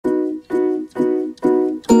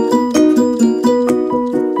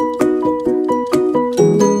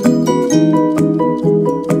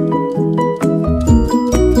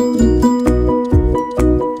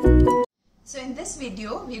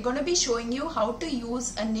how to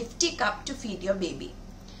use a Nifty Cup to feed your baby.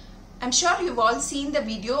 I'm sure you've all seen the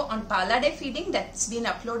video on Palade feeding that's been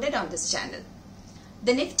uploaded on this channel.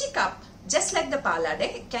 The Nifty Cup, just like the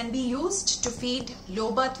Palade, can be used to feed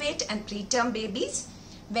low birth weight and preterm babies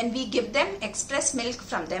when we give them express milk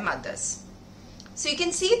from their mothers. So you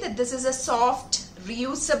can see that this is a soft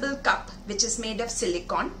reusable cup which is made of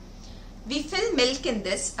silicone. We fill milk in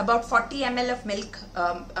this, about 40 ml of milk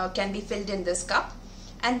can be filled in this cup,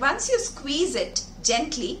 and once you squeeze it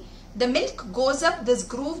gently, the milk goes up this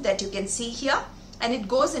groove that you can see here and it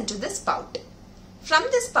goes into the spout. From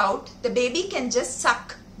the spout, the baby can just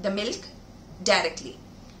suck the milk directly.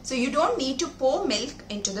 So you don't need to pour milk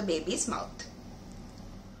into the baby's mouth.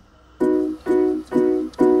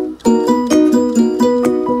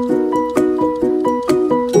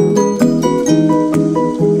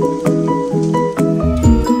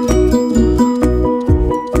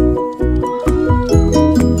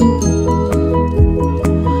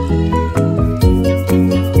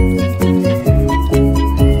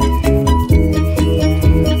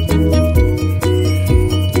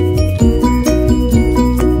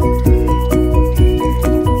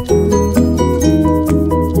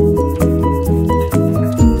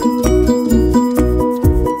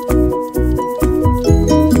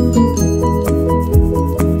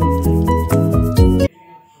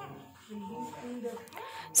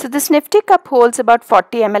 So this Nifty Cup holds about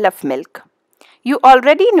 40 ml of milk. You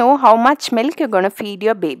already know how much milk you're going to feed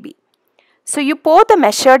your baby. So you pour the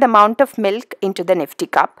measured amount of milk into the Nifty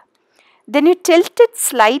Cup. Then you tilt it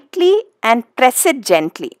slightly and press it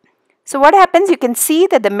gently. So what happens, you can see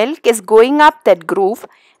that the milk is going up that groove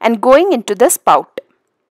and going into the spout.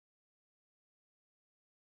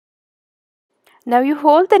 Now you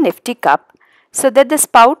hold the Nifty Cup so that the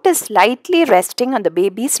spout is slightly resting on the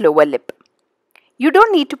baby's lower lip. You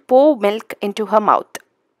don't need to pour milk into her mouth.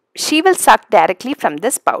 She will suck directly from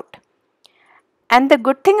the spout. And the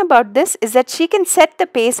good thing about this is that she can set the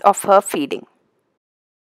pace of her feeding.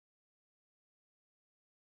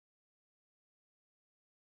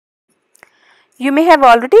 You may have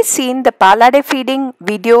already seen the Palade feeding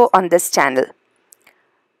video on this channel.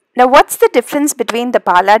 Now what's the difference between the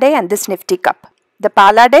Palade and this Nifty Cup? The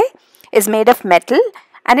Palade is made of metal,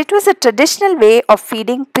 and it was a traditional way of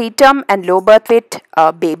feeding preterm and low birth weight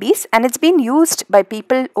babies, and it's been used by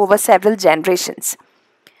people over several generations.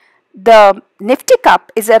 The Nifty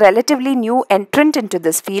Cup is a relatively new entrant into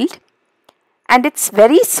this field, and it's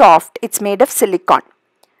very soft. It's made of silicone.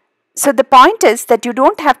 So the point is that you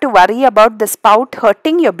don't have to worry about the spout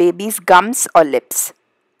hurting your baby's gums or lips.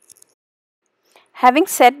 Having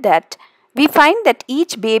said that, we find that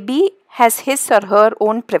each baby has his or her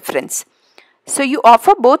own preference. So you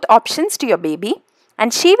offer both options to your baby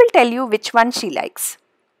and she will tell you which one she likes.